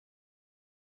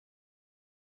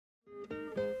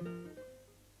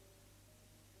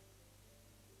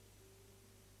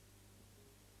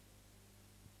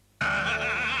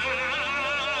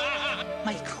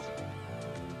Michael,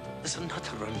 there's a nut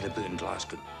around about in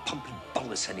Glasgow, pumping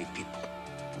bullets into people.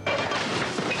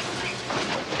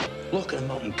 Locking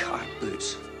them up in car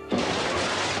boots.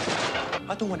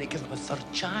 I don't want to give him a third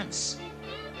chance.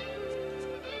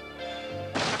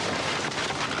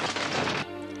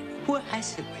 What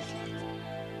is it with you?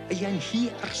 Are you in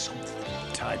here or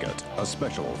something? Taggart, a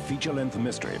special feature-length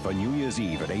mystery for New Year's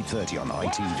Eve at 8:30 on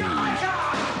ITV.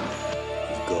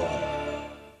 You've gone.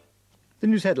 The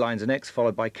news headlines are next,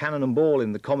 followed by Cannon and Ball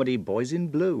in the comedy Boys in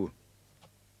Blue.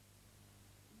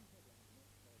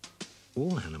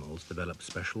 All animals develop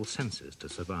special senses to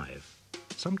survive.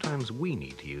 Sometimes we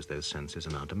need to use those senses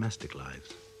in our domestic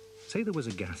lives. Say there was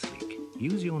a gas leak.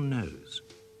 Use your nose.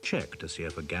 Check to see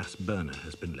if a gas burner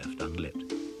has been left unlit.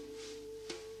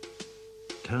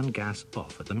 Turn gas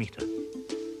off at the meter.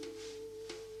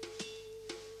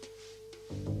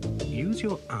 Use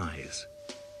your eyes.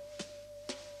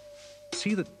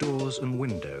 See that doors and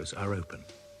windows are open.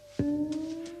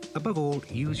 Above all,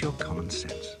 use your common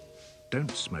sense.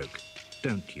 Don't smoke.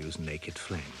 Don't use naked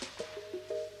flame.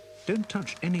 Don't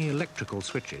touch any electrical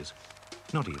switches,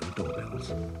 not even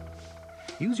doorbells.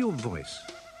 Use your voice.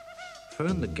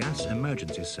 Phone the gas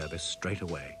emergency service straight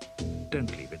away.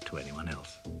 Don't leave it to anyone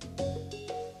else.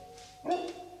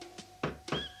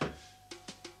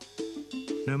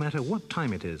 No matter what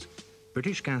time it is,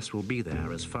 British Gas will be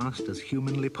there as fast as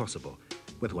humanly possible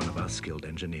with one of our skilled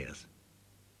engineers.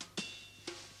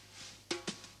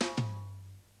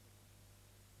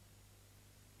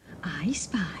 I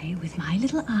spy with my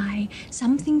little eye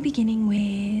something beginning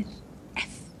with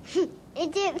F. Is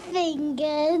it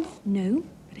fingers? No,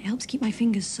 but it helps keep my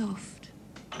fingers soft.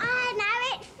 Oh,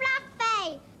 no, it's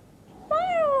fluffy. Why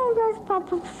are all those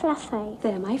bubbles fluffy?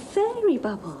 They're my fairy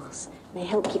bubbles. They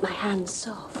help keep my hands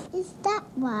soft. Is that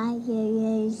why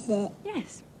you use it?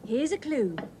 Yes. Here's a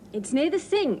clue. It's near the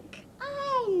sink.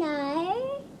 I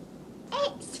know.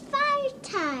 It's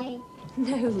photo.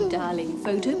 No, darling.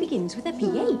 Photo begins with a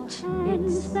PH.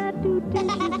 Hands that do dishes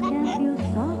can feel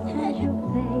soft as your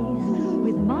face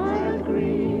with mild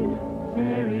green,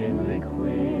 fairy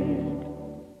liquid.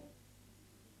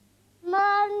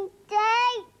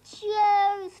 Monday,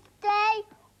 Tuesday,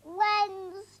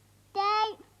 Wednesday,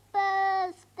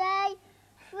 Thursday,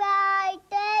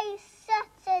 Friday,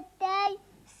 Saturday,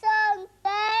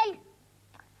 Sunday.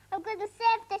 I'm going to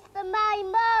save this for my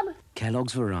mum.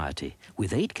 Kellogg's Variety.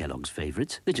 With 8 Kellogg's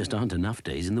favourites, there just aren't enough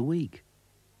days in the week.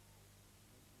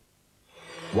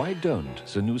 Why don't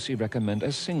Zanussi recommend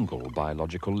a single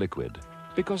biological liquid?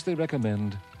 Because they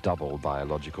recommend double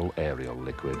biological aerial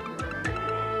liquid.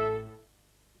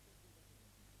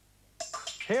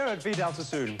 Here at Vidal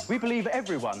Sassoon, we believe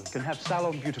everyone can have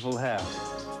salon beautiful hair.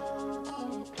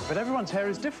 But everyone's hair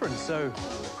is different, so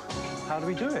how do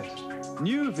we do it?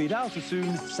 New Vidal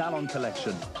Sassoon Salon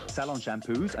Collection. Salon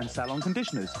shampoos and salon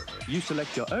conditioners. You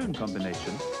select your own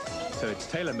combination, so it's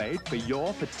tailor-made for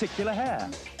your particular hair.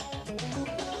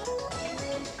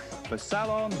 For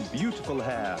salon beautiful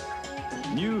hair.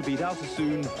 New Vidal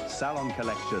Sassoon Salon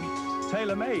Collection.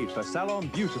 Tailor-made for salon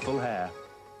beautiful hair.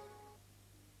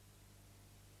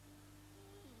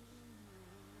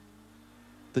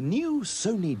 The new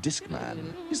Sony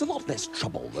Discman is a lot less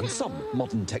trouble than some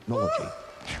modern technology.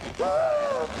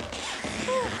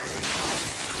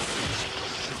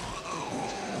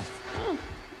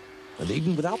 And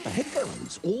even without the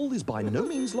headphones, all is by no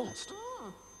means lost.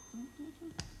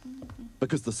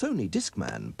 Because the Sony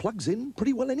Discman plugs in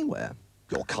pretty well anywhere.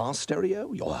 Your car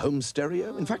stereo, your home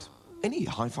stereo, in fact, any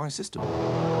hi-fi system.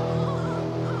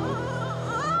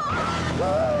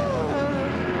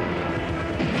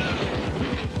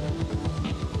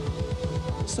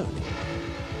 Sony,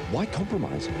 why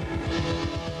compromise?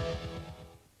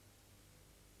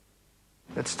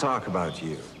 Let's talk about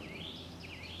you.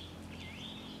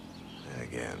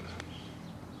 Again.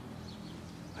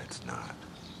 Let's not.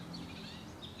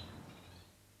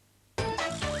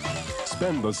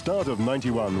 Spend the start of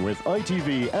 '91 with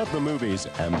ITV at the movies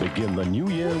and begin the new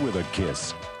year with a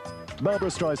kiss. Barbara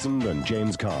Streisand and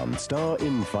James Caan star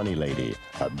in Funny Lady,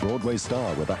 a Broadway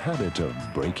star with a habit of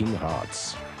breaking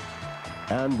hearts.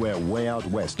 And we're way out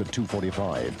west at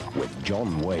 2:45 with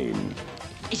John Wayne.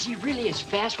 Is he really as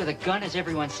fast with a gun as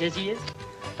everyone says he is?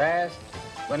 Fast?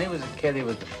 When he was a kid, he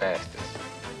was the fastest.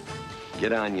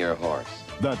 Get on your horse.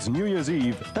 That's New Year's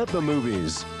Eve at the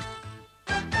movies.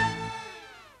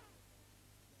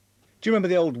 Do you remember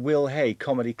the old Will Hay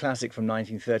comedy classic from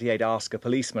 1938, Ask a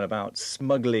Policeman, about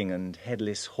smuggling and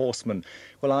headless horsemen?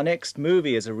 Well, our next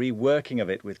movie is a reworking of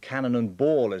it with Cannon and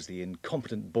Ball as the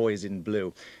incompetent boys in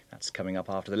blue. That's coming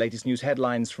up after the latest news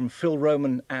headlines from Phil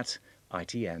Roman at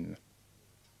ITN.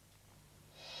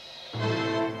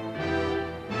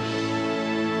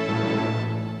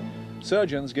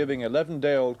 Surgeons giving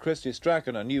 11-day-old Christy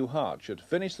Strachan a new heart should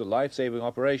finish the life-saving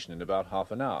operation in about half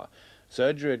an hour.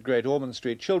 Surgery at Great Ormond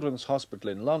Street Children's Hospital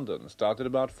in London started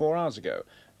about 4 hours ago.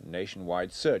 A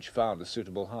nationwide search found a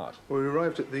suitable heart. Well, we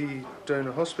arrived at the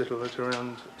donor hospital at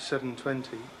around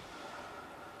 7:20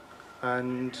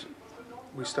 and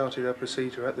we started our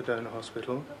procedure at the donor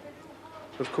hospital.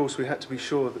 Of course, we had to be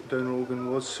sure that the donor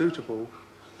organ was suitable,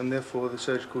 and therefore the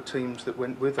surgical teams that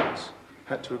went with us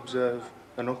had to observe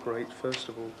and operate first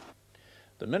of all.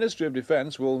 The Ministry of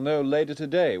Defence will know later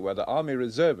today whether Army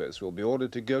reservists will be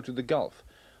ordered to go to the Gulf.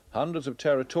 Hundreds of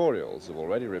territorials have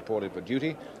already reported for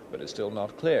duty, but it's still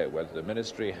not clear whether the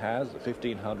Ministry has the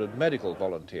 1,500 medical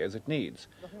volunteers it needs.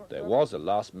 There was a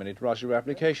last-minute rush of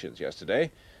applications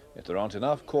yesterday. If there aren't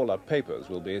enough, call-up papers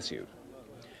will be issued.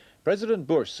 President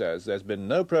Bush says there's been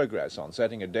no progress on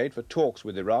setting a date for talks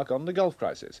with Iraq on the Gulf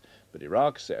crisis, but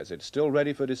Iraq says it's still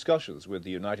ready for discussions with the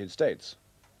United States.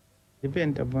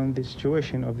 Depend upon the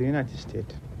situation of the United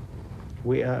States.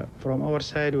 We are, from our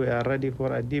side, we are ready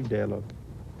for a deep dialogue.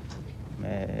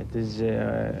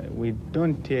 We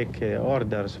don't take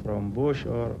orders from Bush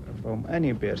or from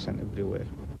any person everywhere.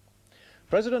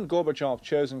 President Gorbachev's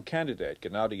chosen candidate,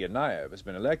 Gennady Yanayev, has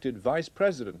been elected vice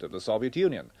president of the Soviet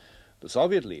Union. The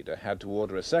Soviet leader had to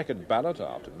order a second ballot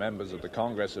after members of the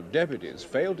Congress of Deputies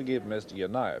failed to give Mr.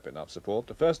 Yanayev enough support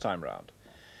the first time round.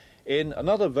 In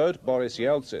another vote, Boris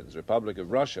Yeltsin's Republic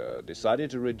of Russia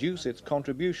decided to reduce its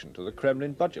contribution to the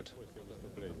Kremlin budget.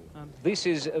 This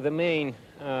is the main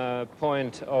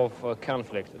point of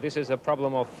conflict. This is a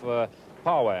problem of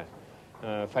power,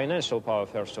 financial power,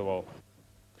 first of all.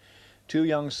 2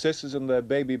 young sisters and their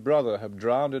baby brother have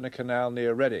drowned in a canal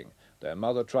near Reading. Their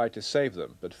mother tried to save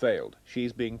them, but failed.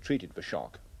 She's being treated for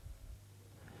shock.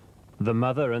 The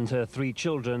mother and her 3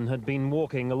 children had been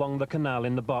walking along the canal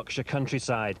in the Berkshire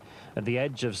countryside. At the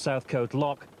edge of Southcote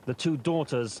Lock, the 2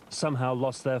 daughters somehow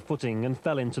lost their footing and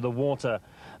fell into the water.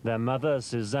 Their mother,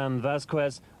 Suzanne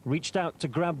Vasquez, reached out to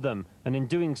grab them and in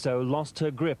doing so lost her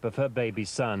grip of her baby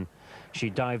son. She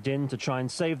dived in to try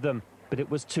and save them, but it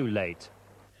was too late.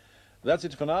 That's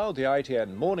it for now. The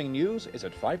ITN Morning News is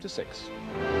at 5 to 6.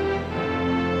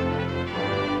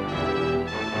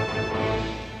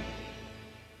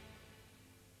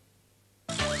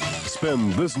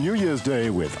 Spend this New Year's Day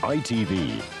with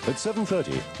ITV. At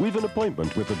 7:30, we've an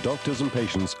appointment with the doctors and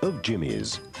patients of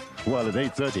Jimmy's. While at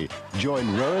 8:30,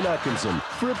 join Rowan Atkinson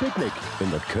for a picnic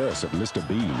in the Curse of Mr.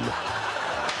 Bean.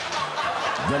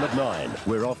 Then at 9,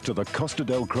 we're off to the Costa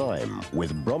del Crime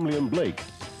with Bromley and Blake.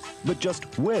 But just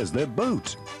where's their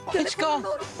boat? It's gone.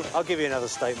 I'll give you another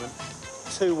statement.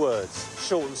 2 words,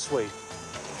 short and sweet.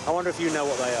 I wonder if you know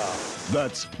what they are.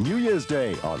 That's New Year's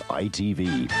Day on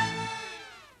ITV.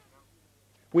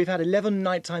 We've had 11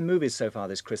 nighttime movies so far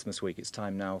this Christmas week. It's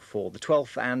time now for the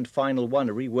 12th and final one,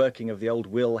 a reworking of the old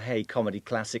Will Hay comedy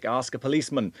classic, Ask a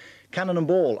Policeman. Cannon and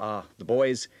Ball are the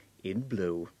boys in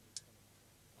blue.